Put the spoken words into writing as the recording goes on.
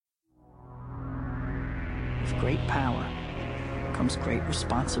With great power comes great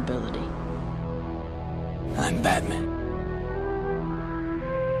responsibility. I'm Batman.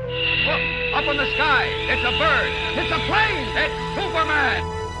 Look, up in the sky. It's a bird. It's a plane. It's Superman.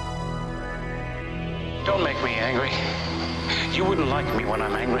 Don't make me angry. You wouldn't like me when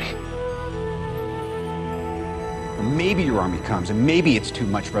I'm angry. Maybe your army comes, and maybe it's too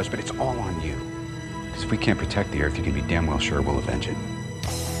much for us, but it's all on you. Because if we can't protect the Earth, you can be damn well sure we'll avenge it.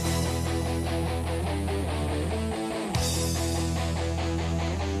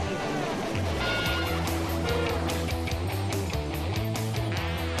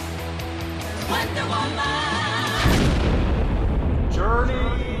 Wonder Woman!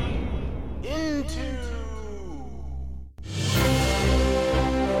 Journey into...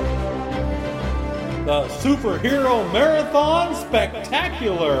 The Superhero Marathon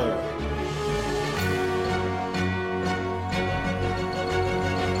Spectacular!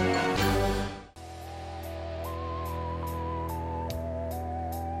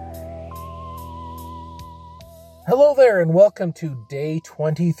 Hello there, and welcome to day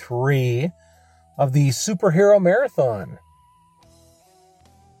 23 of the Superhero Marathon.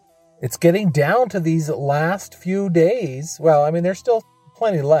 It's getting down to these last few days. Well, I mean, there's still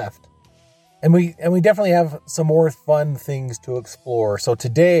plenty left. And we definitely have some more fun things to explore. So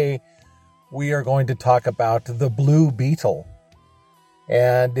today we are going to talk about the Blue Beetle.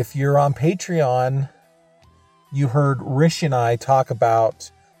 And if you're on Patreon, you heard Rish and I talk about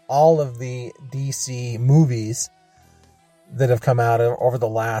all of the DC movies that have come out over the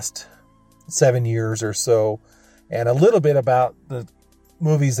last 7 years or so, and a little bit about the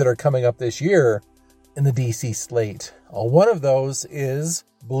movies that are coming up this year in the DC slate. One of those is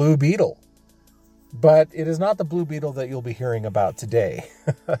Blue Beetle. But it is not the Blue Beetle that you'll be hearing about today.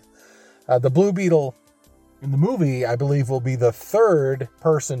 The Blue Beetle in the movie, I believe, will be the third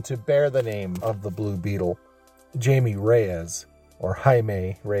person to bear the name of the Blue Beetle, Jamie Reyes, or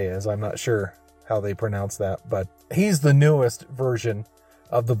Jaime Reyes. I'm not sure how they pronounce that, but he's the newest version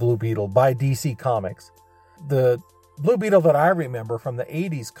of the Blue Beetle by DC Comics. The Blue Beetle that I remember from the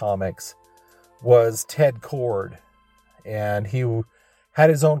 80s comics was Ted Kord, and he had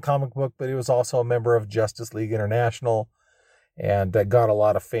his own comic book, but he was also a member of Justice League International, and got a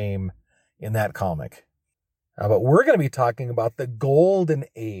lot of fame in that comic. But we're going to be talking about the Golden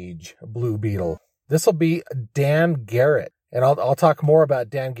Age Blue Beetle. This will be Dan Garrett, and I'll talk more about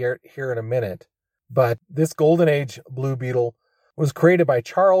Dan Garrett here in a minute. But this Golden Age Blue Beetle was created by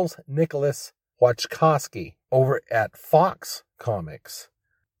Charles Nicholas Wachkowski over at Fox Comics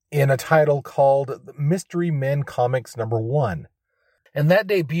in a title called Mystery Men Comics #1. And that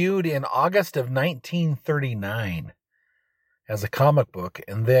debuted in August of 1939 as a comic book.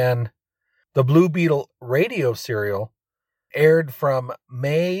 And then the Blue Beetle radio serial aired from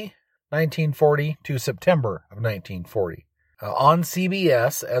May 1940 to September of 1940 on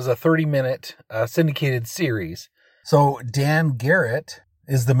CBS as a 30-minute syndicated series. So Dan Garrett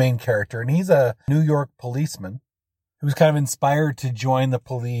is the main character, and he's a New York policeman who's kind of inspired to join the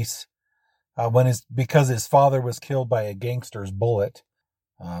police because his father was killed by a gangster's bullet.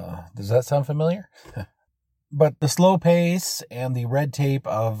 Does that sound familiar? But the slow pace and the red tape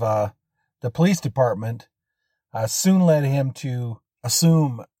of the police department soon led him to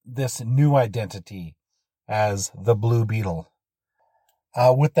assume this new identity as the Blue Beetle.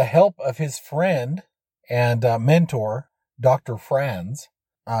 With the help of his friend and mentor, Dr. Franz,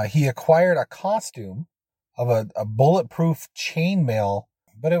 he acquired a costume of a bulletproof chainmail,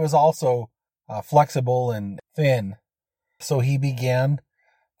 but it was also flexible and thin. So he began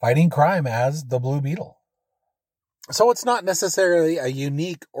fighting crime as the Blue Beetle. So it's not necessarily a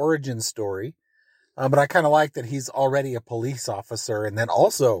unique origin story, but I kind of like that he's already a police officer and then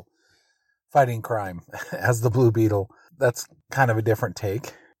also fighting crime as the Blue Beetle. That's kind of a different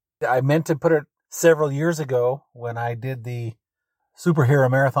take. I meant to put it several years ago when I did the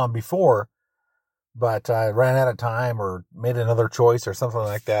Superhero Marathon before, but I ran out of time or made another choice or something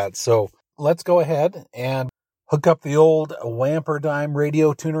like that. So let's go ahead and hook up the old Wamperdime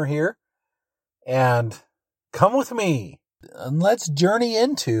radio tuner here and come with me and let's journey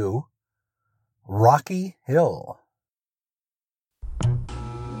into Rocky Hill.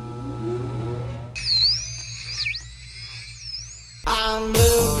 I'm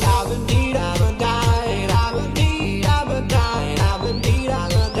blue, I've indeed, I've died, I've indeed, I've died, I've indeed,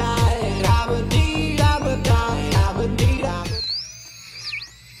 I've died, I've indeed, I've died, I've indeed,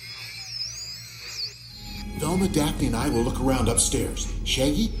 Velma, Daphne, and I will look around upstairs.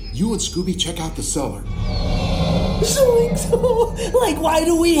 Shaggy, you and Scooby check out the cellar. Zoinks! Like, why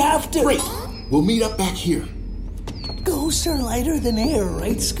do we have to... Great! We'll meet up back here. Ghosts are lighter than air,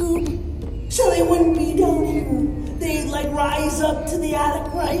 right, Scoob? so they wouldn't be down here. They'd, rise up to the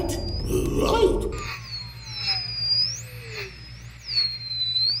attic, right? Right.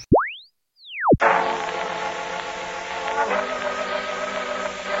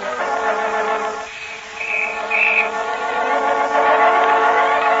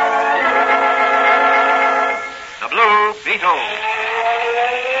 The Blue Beetle.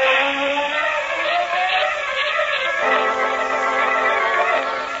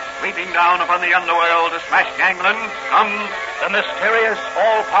 Sweeping down upon the underworld to smash gangland comes the mysterious,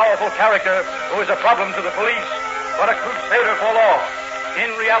 all-powerful character who is a problem to the police, but a crusader for law. In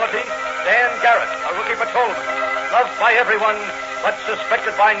reality, Dan Garrett, a rookie patrolman, loved by everyone, but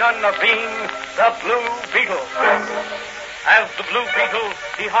suspected by none of being the Blue Beetle. As the Blue Beetle,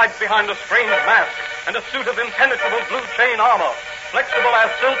 he hides behind a strange mask and a suit of impenetrable blue chain armor, flexible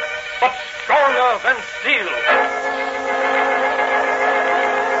as silk, but stronger than steel.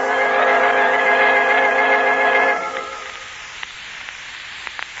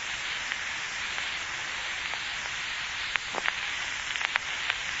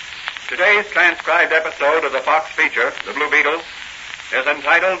 Today's transcribed episode of the Fox feature, The Blue Beetle, is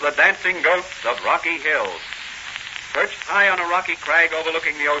entitled The Dancing Ghosts of Rocky Hills. Perched high on a rocky crag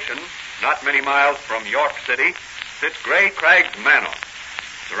overlooking the ocean, not many miles from York City, sits Gray Craig's Manor.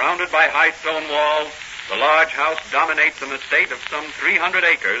 Surrounded by high stone walls, the large house dominates an estate of some 300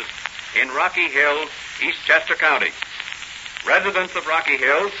 acres in Rocky Hills, Eastchester County. Residents of Rocky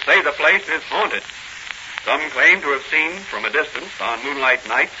Hills say the place is haunted. Some claim to have seen, from a distance on moonlight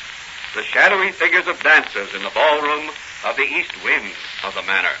nights, the shadowy figures of dancers in the ballroom of the east wing of the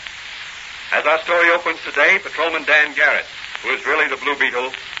manor. As our story opens today, Patrolman Dan Garrett, who is really the Blue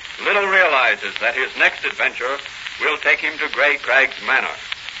Beetle, little realizes that his next adventure will take him to Gray Craig's Manor.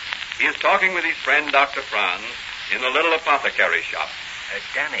 He is talking with his friend, Dr. Franz, in the little apothecary shop.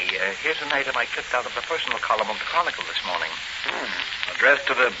 Danny, here's an item I clipped out of the personal column of the Chronicle this morning. Addressed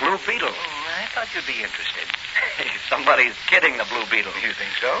to the Blue Beetle. I thought you'd be interested. Somebody's kidding the Blue Beetle. You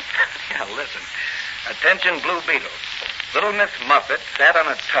think so? Yeah, listen. Attention, Blue Beetle. Little Miss Muffet sat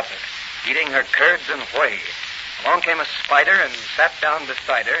on a tuffet, eating her curds and whey. Along came a spider and sat down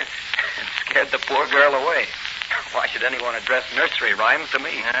beside her and scared the poor girl away. Why should anyone address nursery rhymes to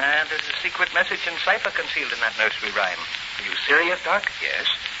me? There's a secret message in cipher concealed in that nursery rhyme. Are you serious, Doc? Yes.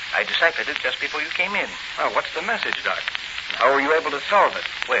 I deciphered it just before you came in. Oh, what's the message, Doc? How were you able to solve it?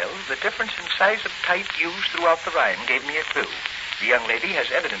 Well, the difference in size of type used throughout the rhyme gave me a clue. The young lady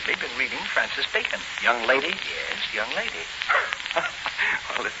has evidently been reading Francis Bacon. Young lady? Yes, young lady.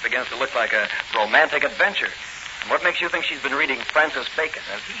 Well, this begins to look like a romantic adventure. And what makes you think she's been reading Francis Bacon?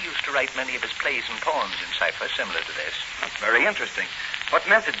 Well, he used to write many of his plays and poems in cipher similar to this. That's very interesting. What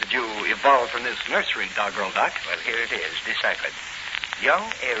method did you evolve from this nursery doggerel, Doc? Well, here it is, deciphered. Young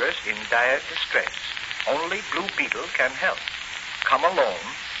heiress in dire distress. Only Blue Beetle can help. Come alone,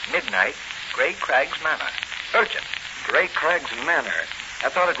 midnight, Gray Craig's Manor. Urgent. Gray Craig's Manor?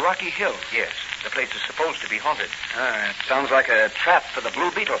 That's out at Rocky Hill. Yes, the place is supposed to be haunted. It sounds like a trap for the Blue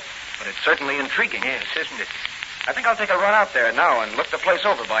Beetle, but it's certainly intriguing. Yes, isn't it? I think I'll take a run out there now and look the place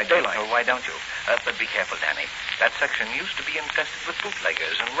over by daylight. Oh, why don't you? But be careful, Danny. That section used to be infested with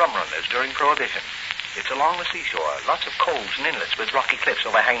bootleggers and rum runners during Prohibition. It's along the seashore. Lots of coves and inlets with rocky cliffs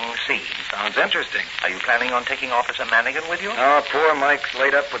overhanging the sea. Sounds interesting. Are you planning on taking Officer Mannigan with you? Oh, poor Mike's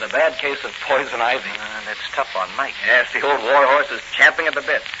laid up with a bad case of poison ivy. That's tough on Mike. Yes, the old war horse is champing at the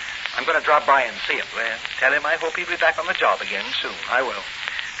bit. I'm going to drop by and see him. Well, tell him I hope he'll be back on the job again soon. I will.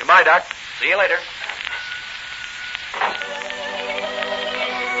 Goodbye, Doc. See you later.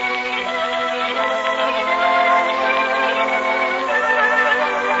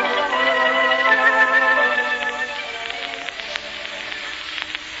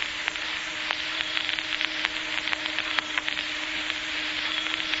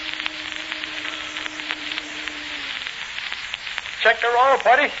 Check the roll,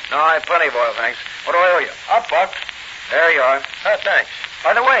 buddy? No, I have plenty of oil, thanks. What do I owe you? $1. There you are. Oh, thanks.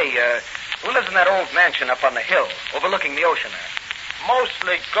 By the way, who lives in that old mansion up on the hill, overlooking the ocean there?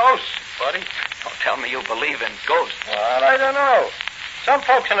 Mostly ghosts, buddy. Don't tell me you believe in ghosts. Well, I don't know. Some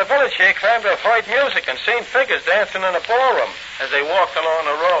folks in the village here claim to have heard music and seen figures dancing in a ballroom as they walked along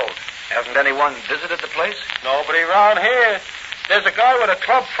the road. Hasn't anyone visited the place? Nobody around here. There's a guy with a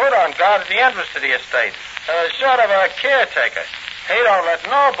club foot on guard at the entrance to the estate. Sort of a caretaker. He don't let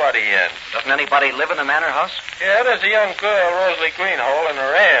nobody in. Doesn't anybody live in the manor house? Yeah, there's a young girl, Rosalie Greenhole, and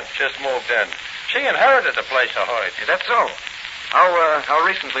her aunt just moved in. She inherited the place, I heard. Is that so? How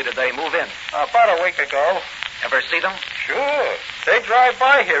recently did they move in? About a week ago. Ever see them? Sure. They drive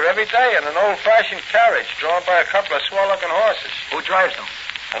by here every day in an old-fashioned carriage drawn by a couple of swell-looking horses. Who drives them?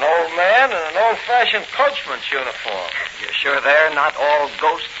 An old man in an old-fashioned coachman's uniform. You're sure they're not all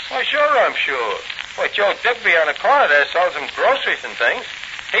ghosts? Why, sure I'm sure. Why, Joe Digby on the corner there sells them groceries and things.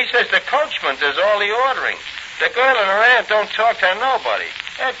 He says the coachman does all the ordering. The girl and her aunt don't talk to nobody.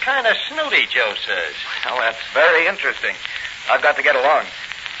 They're kind of snooty, Joe says. Well, that's very interesting. I've got to get along.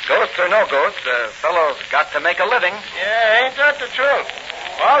 Ghosts or no ghosts, a fellow's got to make a living. Yeah, ain't that the truth?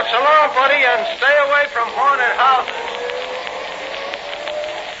 Well, so long, buddy, and stay away from haunted houses.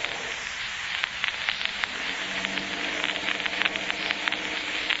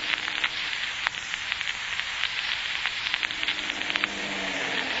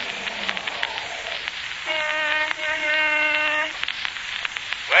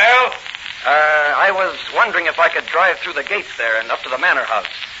 I was wondering if I could drive through the gates there and up to the manor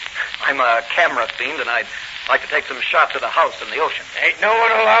house. I'm a camera fiend, and I'd like to take some shots of the house and the ocean. Ain't no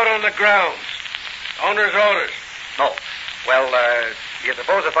one allowed on the grounds. Owner's orders. No. Well, you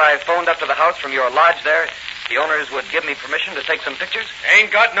suppose if I phoned up to the house from your lodge there, the owners would give me permission to take some pictures?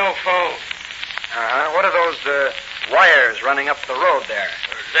 Ain't got no phone. What are those wires running up the road there?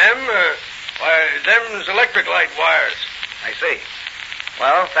 Them's electric light wires. I see.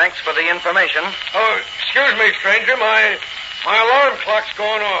 Well, thanks for the information. Oh, excuse me, stranger. My alarm clock's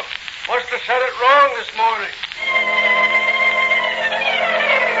going off. Must have set it wrong this morning.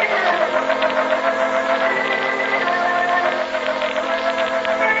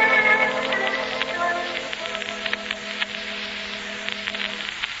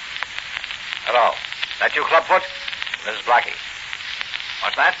 Hello. That you, Clubfoot? This is Blackie.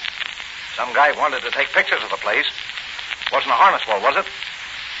 What's that? Some guy wanted to take pictures of the place. Wasn't a harness wall, was it?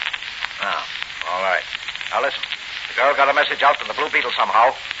 Oh, all right. Now listen. The girl got a message out to the Blue Beetle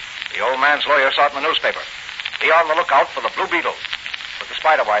somehow. The old man's lawyer saw it in the newspaper. Be on the lookout for the Blue Beetle. With the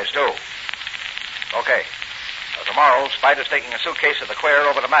Spider-Wise, too. Okay. Tomorrow, Spider's taking a suitcase of the queer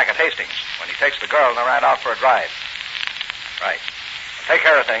over to Mac at Hastings when he takes the girl and they're out for a drive. Right. Well, take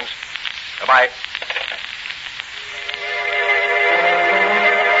care of things. Goodbye.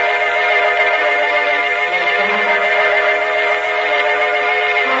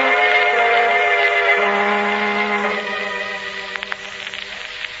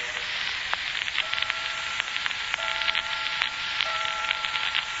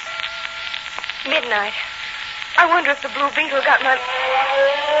 Midnight. I wonder if the Blue Beetle got my...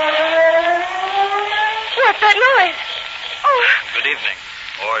 What's that noise? Oh. Good evening.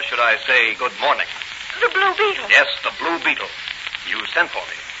 Or should I say good morning? The Blue Beetle? Yes, the Blue Beetle. You sent for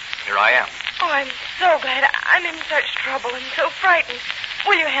me. Here I am. Oh, I'm so glad. I'm in such trouble and so frightened.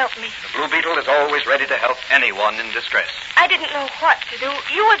 Will you help me? The Blue Beetle is always ready to help anyone in distress. I didn't know what to do.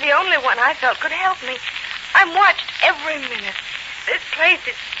 You were the only one I felt could help me. I'm watched every minute. This place,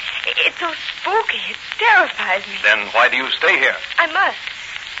 it's so spooky. It terrifies me. Then why do you stay here? I must.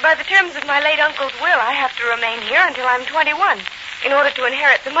 By the terms of my late uncle's will, I have to remain here until I'm 21 in order to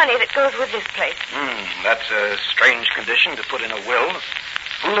inherit the money that goes with this place. That's a strange condition to put in a will.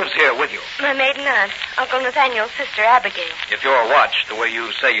 Who lives here with you? My maiden aunt, Uncle Nathaniel's sister, Abigail. If you're watched the way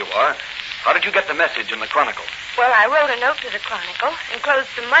you say you are, how did you get the message in the Chronicle? Well, I wrote a note to the Chronicle, enclosed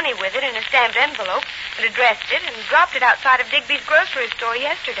some money with it in a stamped envelope, and addressed it, and dropped it outside of Digby's grocery store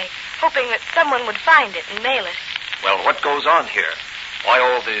yesterday, hoping that someone would find it and mail it. Well, what goes on here? Why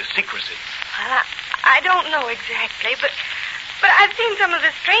all the secrecy? Well, I don't know exactly, but I've seen some of the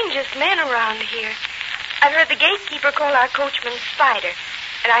strangest men around here. I've heard the gatekeeper call our coachman Spider,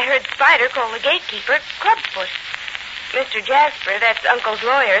 and I heard Spider call the gatekeeper Clubfoot. Mr. Jasper, that's Uncle's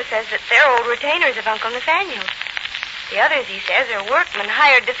lawyer, says that they're old retainers of Uncle Nathaniel. The others, he says, are workmen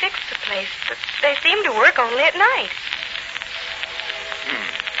hired to fix the place, but they seem to work only at night.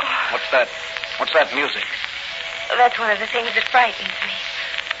 What's that? What's that music? That's one of the things that frightens me.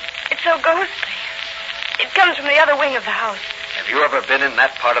 It's so ghostly. It comes from the other wing of the house. Have you ever been in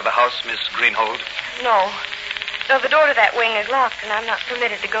that part of the house, Miss Greenhold? No. No, the door to that wing is locked, and I'm not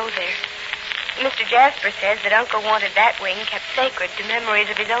permitted to go there. Mr. Jasper says that Uncle wanted that wing kept sacred to memories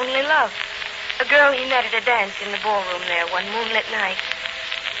of his only love. A girl he met at a dance in the ballroom there one moonlit night.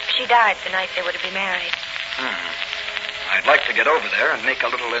 She died the night they were to be married. I'd like to get over there and make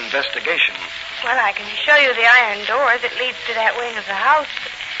a little investigation. Well, I can show you the iron door that leads to that wing of the house,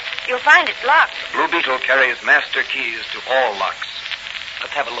 but you'll find it's locked. The Blue Beetle carries master keys to all locks.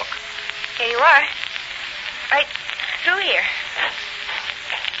 Let's have a look. Here you are. Right through here.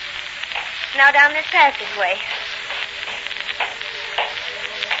 Now down this passageway.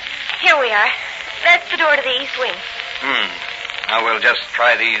 Here we are. That's the door to the east wing. Now we'll just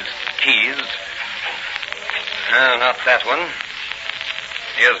try these keys. No, not that one.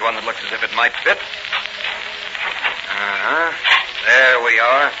 Here's one that looks as if it might fit. There we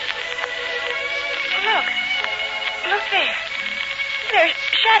are. Look. Look there. There's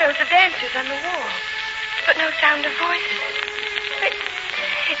shadows of dancers on the wall, but no sound of voices.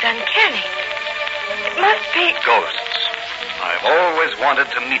 It's uncanny. It must be... Ghosts. I've always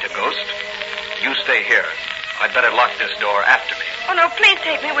wanted to meet a ghost. You stay here. I'd better lock this door after me. Oh, no, please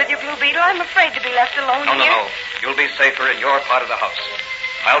take me with you, Blue Beetle. I'm afraid to be left alone here. No. You'll be safer in your part of the house.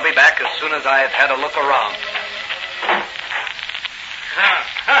 I'll be back as soon as I've had a look around.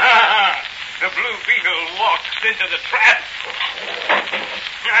 The Blue Beetle walks into the trap.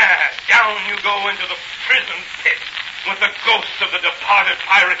 Down you go into the prison pit with the ghost of the departed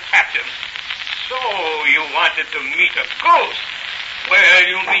pirate captain. So you wanted to meet a ghost? Well,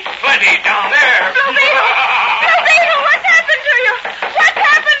 you'll meet plenty down there. Blue Beetle! Blue Beetle, what's happened to you? What's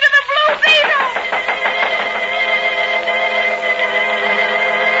happened to the Blue Beetle?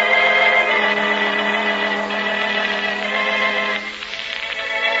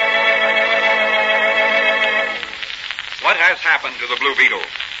 What has happened to the Blue Beetle?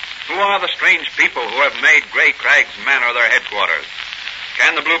 Who are the strange people who have made Grey Crag's Manor their headquarters?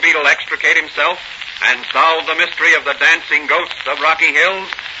 Can the Blue Beetle extricate himself and solve the mystery of the dancing ghosts of Rocky Hills?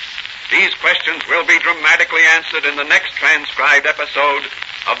 These questions will be dramatically answered in the next transcribed episode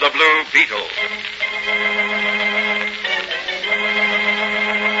of The Blue Beetle.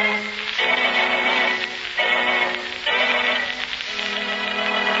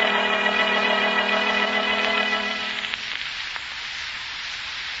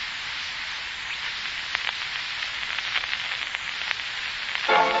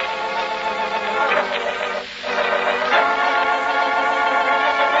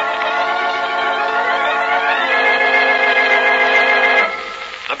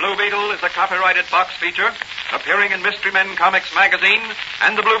 Copyrighted Fox feature appearing in Mystery Men Comics magazine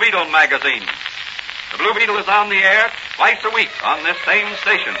and the Blue Beetle magazine. The Blue Beetle is on the air twice a week on this same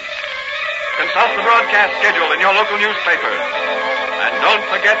station. Consult the broadcast schedule in your local newspapers. And don't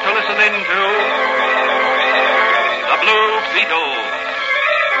forget to listen in to The Blue Beetle.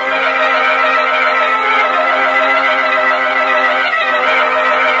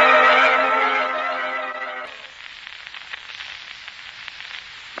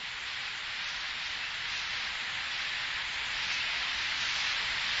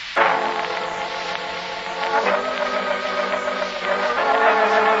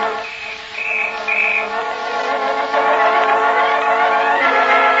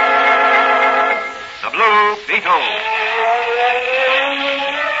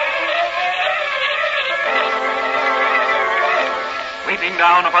 Sweeping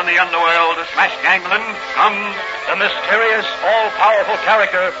down upon the underworld to smash gangland comes the mysterious, all-powerful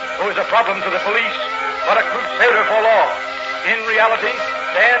character who is a problem to the police, but a crusader for law. In reality,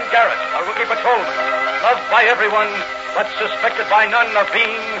 Dan Garrett, a rookie patrolman, loved by everyone, but suspected by none of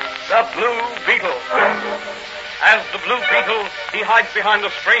being the Blue Beetle. As the Blue Beetle, he hides behind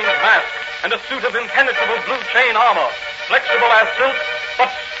a strange mask and a suit of impenetrable blue chain armor, flexible as silk, but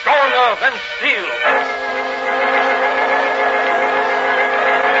stronger than steel.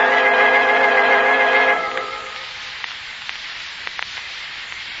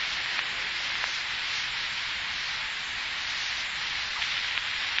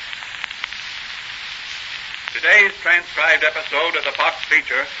 Today's transcribed episode of the Fox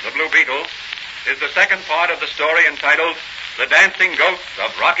feature, The Blue Beetle, is the second part of the story entitled The Dancing Ghosts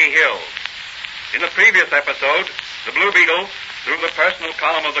of Rocky Hills. In the previous episode, the Blue Beetle, through the personal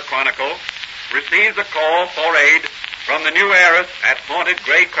column of the Chronicle, receives a call for aid from the new heiress at haunted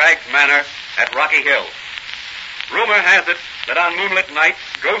Grey Crag's Manor at Rocky Hills. Rumor has it that on moonlit nights,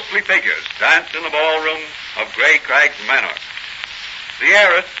 ghostly figures dance in the ballroom of Grey Crag's Manor. The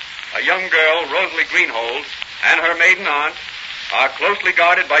heiress, a young girl, Rosalie Greenhold, and her maiden aunt are closely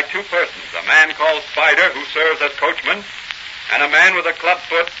guarded by two persons, a man called Spider, who serves as coachman, and a man with a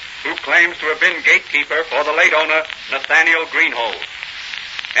clubfoot who claims to have been gatekeeper for the late owner, Nathaniel Greenhold.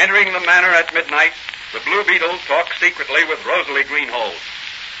 Entering the manor at midnight, the Blue Beetle talks secretly with Rosalie Greenhold.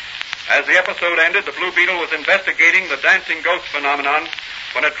 As the episode ended, the Blue Beetle was investigating the dancing ghost phenomenon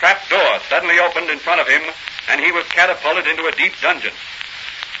when a trap door suddenly opened in front of him, and he was catapulted into a deep dungeon.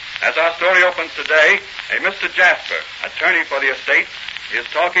 As our story opens today, a Mr. Jasper, attorney for the estate, is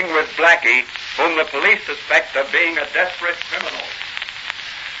talking with Blackie, whom the police suspect of being a desperate criminal.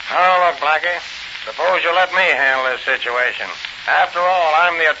 Oh, look, Blackie, suppose you let me handle this situation. After all,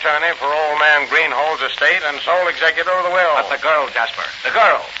 I'm the attorney for old man Greenhold's estate and sole executor of the will. But the girl, Jasper. The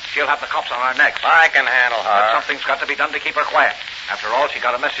girl. She'll have the cops on our necks. I can handle her. But something's got to be done to keep her quiet. After all, she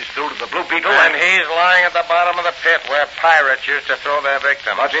got a message through to the Blue Beetle. And he's lying at the bottom of the pit where pirates used to throw their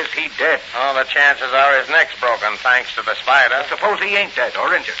victims. But is he dead? Oh, the chances are his neck's broken, thanks to the spider. But suppose he ain't dead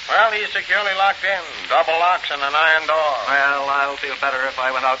or injured. Well, he's securely locked in. Double locks and an iron door. Well, I'll feel better if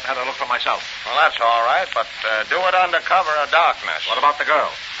I went out and had a look for myself. Well, that's all right, but do it under cover of darkness. What about the girl?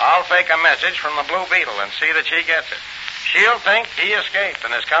 I'll fake a message from the Blue Beetle and see that she gets it. She'll think he escaped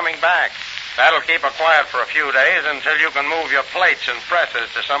and is coming back. That'll keep her quiet for a few days until you can move your plates and presses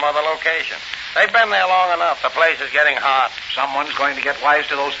to some other location. They've been there long enough. The place is getting hot. Someone's going to get wise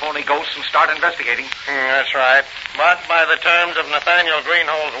to those phony ghosts and start investigating. That's right. But by the terms of Nathaniel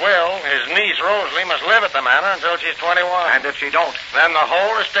Greenhold's will, his niece Rosalie must live at the manor until she's 21. And if she don't? Then the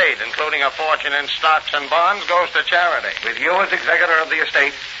whole estate, including a fortune in stocks and bonds, goes to charity. With you as executor of the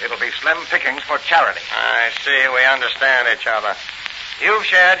estate, it'll be slim pickings for charity. I see. We understand each other. You've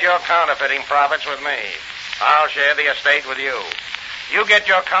shared your counterfeiting profits with me. I'll share the estate with you. You get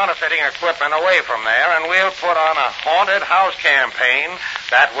your counterfeiting equipment away from there, and we'll put on a haunted house campaign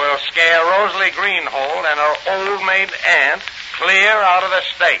that will scare Rosalie Greenhold and her old maid aunt clear out of the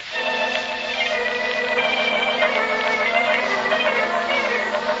state.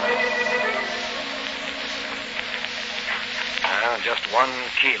 Well, just one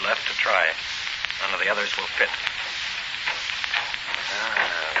key left to try. None of the others will fit.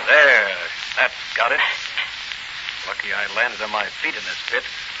 There. That's got it. Lucky I landed on my feet in this pit.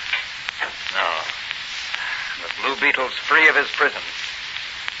 No. The Blue Beetle's free of his prison.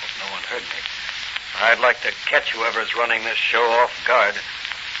 Hope no one heard me. I'd like to catch whoever's running this show off guard.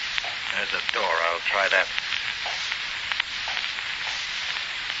 There's a door. I'll try that.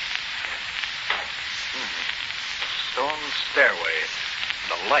 Stone stairway.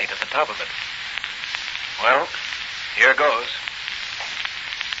 The light at the top of it. Well, here goes.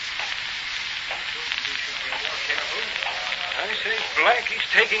 I say, Blackie's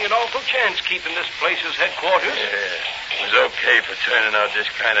taking an awful chance keeping this place as headquarters. Yeah, it was okay for turning out this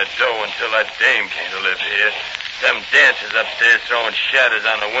kind of dough until that dame came to live here. Them dancers upstairs throwing shadows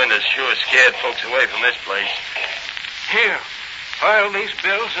on the windows sure scared folks away from this place. Here, file these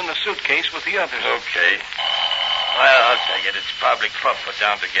bills in the suitcase with the others. Okay. Well, I'll take it. It's probably Club put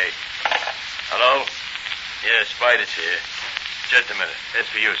down the gate. Hello? Yeah, Spider's here. Just a minute. It's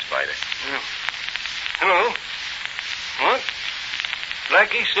for you, Spider. Hello? What?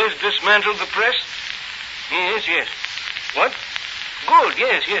 Blackie says dismantle the press? Yes. What? Good,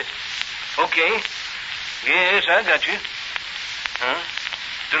 yes. Okay. Yes, I got you. Huh?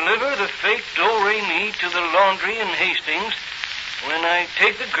 Deliver the fake do-re-mi to the laundry in Hastings when I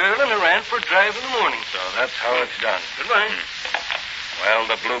take the girl and her aunt for a drive in the morning. So that's how it's done. Goodbye. Well,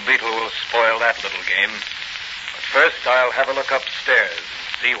 the Blue Beetle will spoil that little game. But first I'll have a look upstairs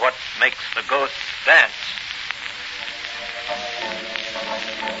and see what makes the ghosts dance.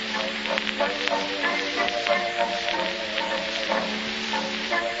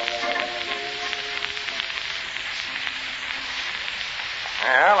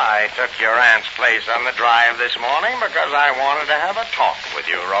 Well, I took your aunt's place on the drive this morning because I wanted to have a talk with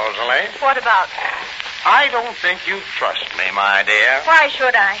you, Rosalie. What about? I don't think you trust me, my dear. Why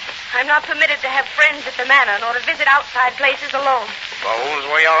should I? I'm not permitted to have friends at the manor nor to visit outside places alone. Those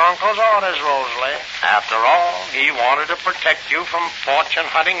were your uncle's orders, Rosalie. After all, he wanted to protect you from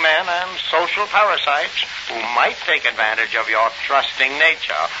fortune-hunting men and social parasites who might take advantage of your trusting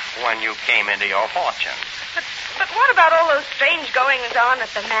nature when you came into your fortune. But what about all those strange goings-on at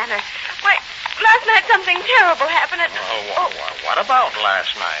the manor? Why, last night something terrible happened at... What about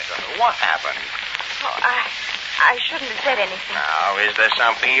last night? What happened? Oh, I shouldn't have said anything. Now, is there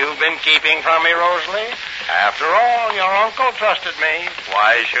something you've been keeping from me, Rosalie? After all, your uncle trusted me.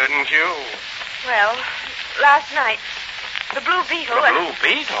 Why shouldn't you? Well, last night, the Blue Beetle... The Blue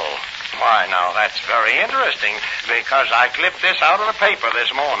Beetle? Why, now, that's very interesting, because I clipped this out of the paper this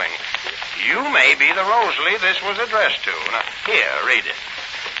morning. You may be the Rosalie this was addressed to. Now, here, read it.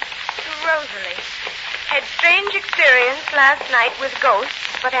 To Rosalie. Had strange experience last night with ghosts,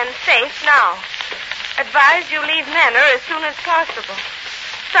 but am safe now. Advise you leave manor as soon as possible.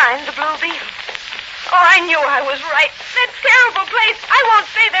 Signed, the Blue Beetle. Oh, I knew I was right. That terrible place. I won't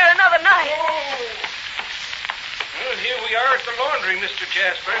stay there another night. Well, here we are at the laundry, Mr.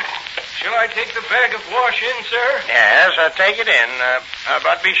 Jasper. Shall I take the bag of wash in, sir? Yes, take it in.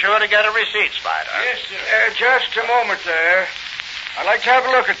 But be sure to get a receipt, Spider. Yes, sir. Just a moment there. I'd like to have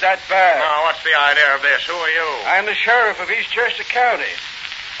a look at that bag. Now, what's the idea of this? Who are you? I'm the sheriff of Eastchester County.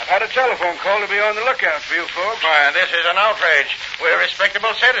 I've had a telephone call to be on the lookout for you folks. Why, this is an outrage. We're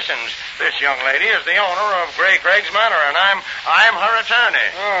respectable citizens. This young lady is the owner of Gray Craig's Manor, and I'm her attorney.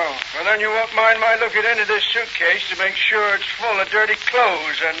 Oh, well, then you won't mind my looking into this suitcase to make sure it's full of dirty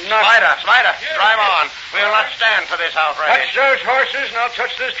clothes and not... Spider, drive on. We'll not stand for this outrage. Touch those horses, and I'll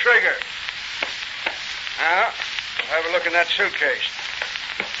touch this trigger. Now, we'll have a look in that suitcase.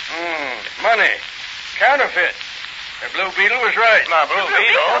 Money. Counterfeit. The Blue Beetle was right. The Blue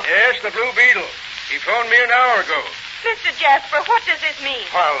Beetle? Yes, the Blue Beetle. He phoned me an hour ago. Mr. Jasper, what does this mean?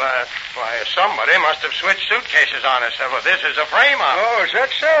 Well, somebody must have switched suitcases on us. Well, this is a frame-up. Oh, is that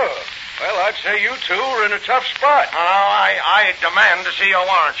so? Well, I'd say you two are in a tough spot. Oh, I demand to see your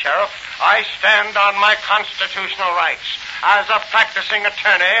warrant, Sheriff. I stand on my constitutional rights. As a practicing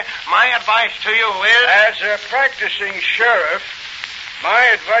attorney, my advice to you is... As a practicing sheriff,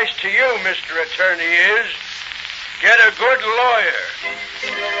 my advice to you, Mr. Attorney, is... Get a good lawyer.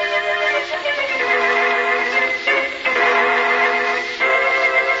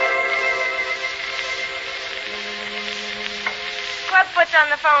 Clubfoot's on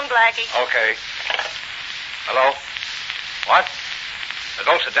the phone, Blackie. Okay. Hello? What? The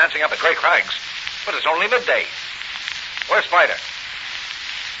ghosts are dancing up at Gray Craig's. But it's only midday. Where's Spider?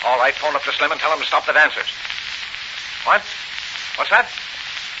 All right, phone up to Slim and tell him to stop the dancers. What? What's that?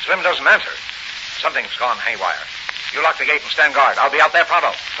 Slim doesn't answer. Something's gone haywire. You lock the gate and stand guard. I'll be out there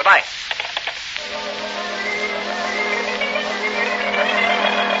pronto. Goodbye.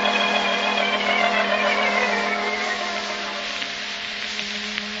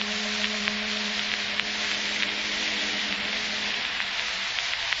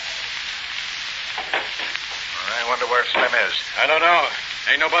 I wonder where Slim is. I don't know.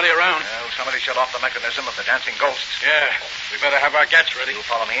 Ain't nobody around. Well, somebody shut off the mechanism of the dancing ghosts. Yeah, we better have our gats ready. You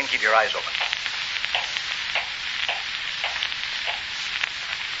follow me and keep your eyes open.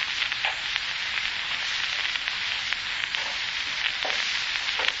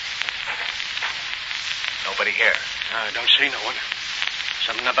 Nobody here. I don't see no one.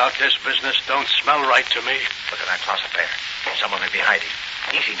 Something about this business don't smell right to me. Look at that closet there. Someone may be hiding.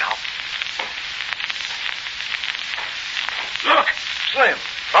 Easy now. Look! Slim,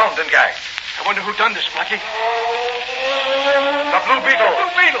 bound and gagged. I wonder who done this, Blackie. The Blue Beetle. The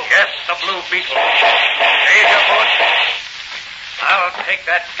Blue Beetle. Yes, the Blue Beetle. Hey, your boss. I'll take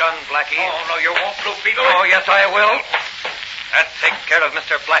that gun, Blackie. Oh, no, you won't, Blue Beetle. Oh, yes, I will. That takes care of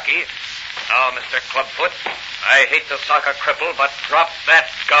Mr. Blackie. Now, Mr. Clubfoot, I hate to sock a cripple, but drop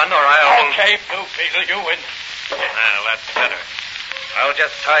that gun or I'll... Okay, Blue Beetle, you win. Well, that's better. I'll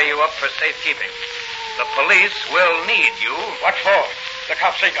just tie you up for safekeeping. The police will need you. What for? The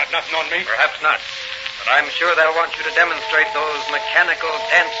cops ain't got nothing on me. Perhaps not. But I'm sure they'll want you to demonstrate those mechanical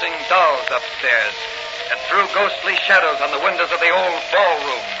dancing dolls upstairs that threw ghostly shadows on the windows of the old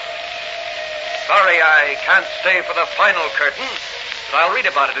ballroom. Sorry I can't stay for the final curtain, but I'll read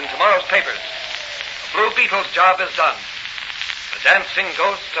about it in tomorrow's papers. The Blue Beetle's job is done. The dancing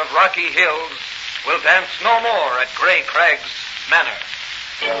ghosts of Rocky Hills will dance no more at Gray Craig's Manor.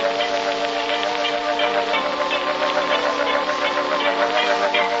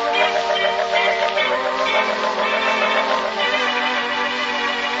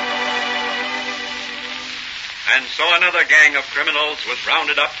 And so another gang of criminals was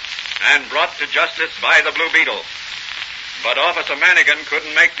rounded up and brought to justice by the Blue Beetle. But Officer Manigan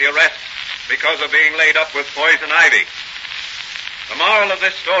couldn't make the arrest because of being laid up with poison ivy. The moral of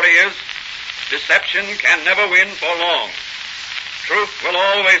this story is, deception can never win for long. Truth will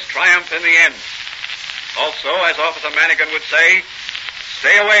always triumph in the end. Also, as Officer Manigan would say,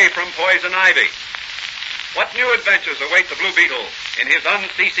 stay away from poison ivy. What new adventures await the Blue Beetle in his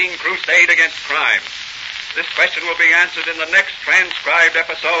unceasing crusade against crime? This question will be answered in the next transcribed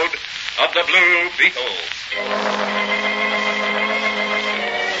episode of The Blue Beetle.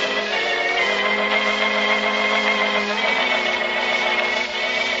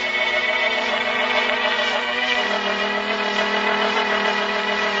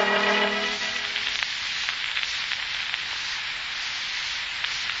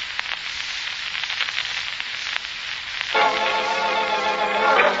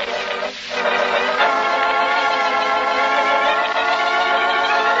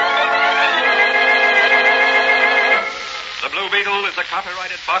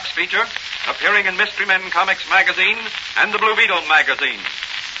 Copyrighted Fox feature appearing in Mystery Men Comics magazine and the Blue Beetle magazine.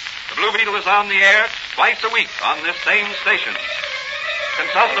 The Blue Beetle is on the air twice a week on this same station.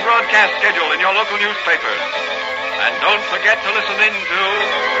 Consult the broadcast schedule in your local newspaper. And don't forget to listen in to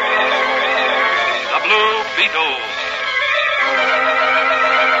The Blue Beetle.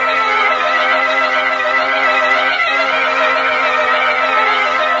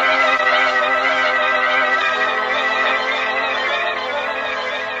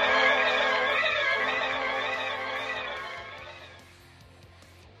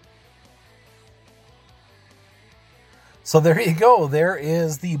 So there you go. There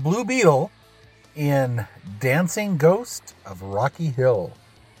is the Blue Beetle in Dancing Ghost of Rocky Hill.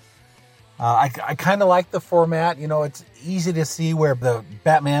 I kind of like the format. You know, it's easy to see where the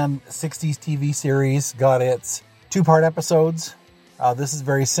Batman 60s TV series got its 2-part episodes. This is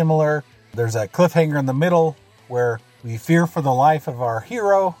very similar. There's a cliffhanger in the middle where we fear for the life of our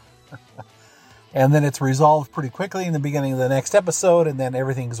hero. And then it's resolved pretty quickly in the beginning of the next episode, and then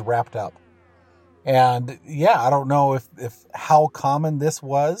everything's wrapped up. And yeah, I don't know if how common this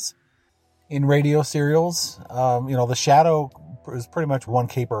was in radio serials. The Shadow is pretty much 1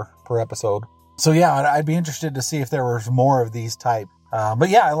 caper per episode. So yeah, I'd be interested to see if there was more of these type. But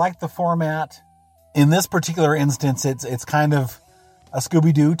yeah, I like the format. In this particular instance, it's kind of a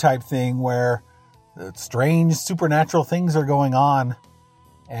Scooby-Doo type thing where strange supernatural things are going on,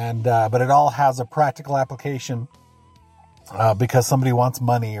 and but it all has a practical application because somebody wants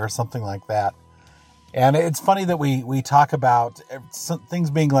money or something like that. And it's funny that we talk about things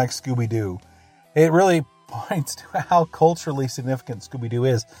being like Scooby-Doo. It really points to how culturally significant Scooby-Doo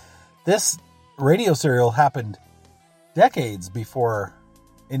is. This radio serial happened decades before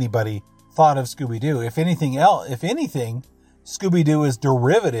anybody thought of Scooby-Doo. If anything, Scooby-Doo is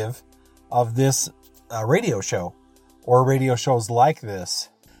derivative of this radio show or radio shows like this.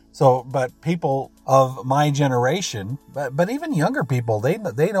 So, but people of my generation, but even younger people, they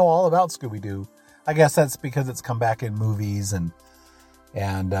know all about Scooby-Doo. I guess that's because it's come back in movies and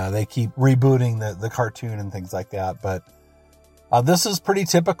they keep rebooting the cartoon and things like that. But this is pretty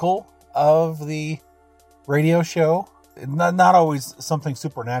typical of the radio show. Not always something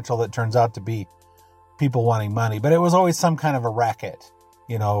supernatural that turns out to be people wanting money, but it was always some kind of a racket,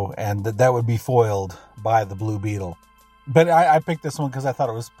 and that would be foiled by the Blue Beetle. But I picked this one because I thought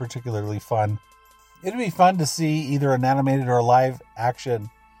it was particularly fun. It'd be fun to see either an animated or live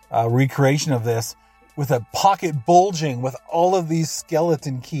action recreation of this with a pocket bulging with all of these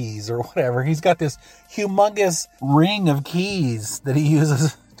skeleton keys or whatever. He's got this humongous ring of keys that he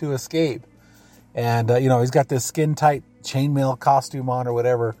uses to escape. And, he's got this skin-tight chainmail costume on or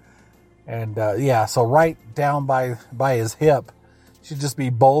whatever. And, so right down by his hip should just be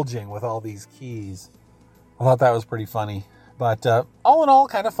bulging with all these keys. I thought that was pretty funny. But all in all,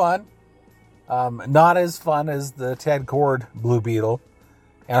 kind of fun. Not as fun as the Ted Kord Blue Beetle.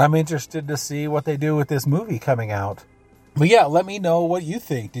 And I'm interested to see what they do with this movie coming out. But yeah, let me know what you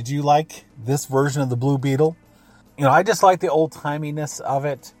think. Did you like this version of the Blue Beetle? I just like the old-timiness of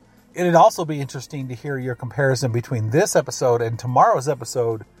it. It'd also be interesting to hear your comparison between this episode and tomorrow's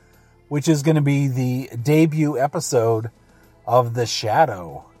episode, which is going to be the debut episode of The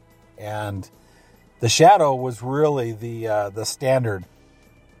Shadow. And The Shadow was really the standard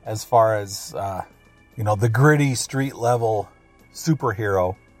as far as, the gritty street-level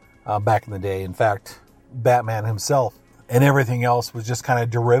superhero back in the day. In fact, Batman himself and everything else was just kind of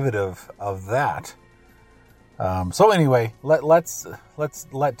derivative of that. So anyway, let's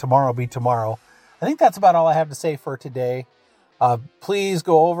let tomorrow be tomorrow. I think that's about all I have to say for today. Please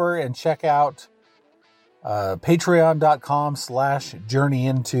go over and check out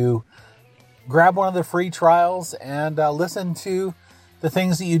patreon.com/journeyinto. Grab one of the free trials and listen to the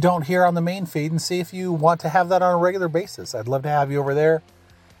things that you don't hear on the main feed and see if you want to have that on a regular basis. I'd love to have you over there.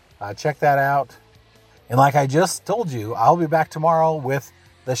 Check that out. And like I just told you, I'll be back tomorrow with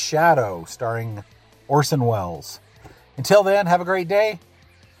The Shadow starring Orson Welles. Until then, have a great day.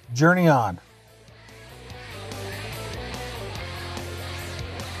 Journey on.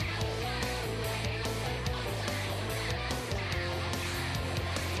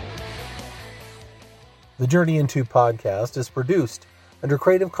 The Journey Into podcast is produced under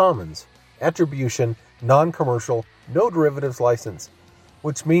Creative Commons, Attribution, Non-Commercial, No Derivatives license,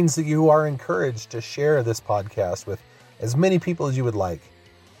 which means that you are encouraged to share this podcast with as many people as you would like.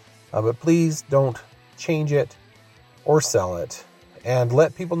 But please don't change it or sell it, and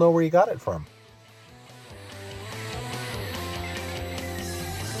let people know where you got it from.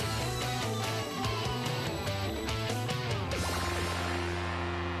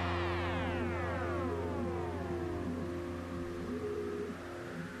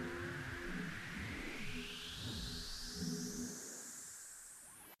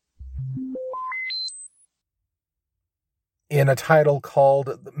 In a title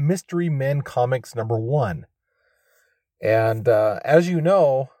called Mystery Men Comics #1. And as you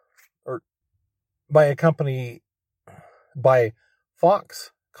know, or by a company, by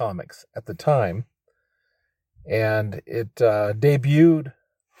Fox Comics at the time, and it debuted.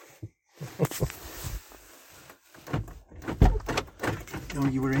 Oh,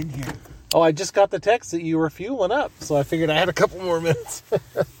 you were in here. Oh, I just got the text that you were fueling up, so I figured I had a couple more minutes.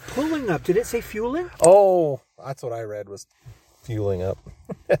 Pulling up. Did it say fueling? Oh, that's what I read was fueling up.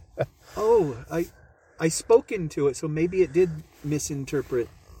 Oh, I spoke into it, so maybe it did misinterpret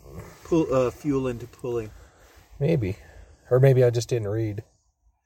fuel into pulling. Maybe. Or maybe I just didn't read.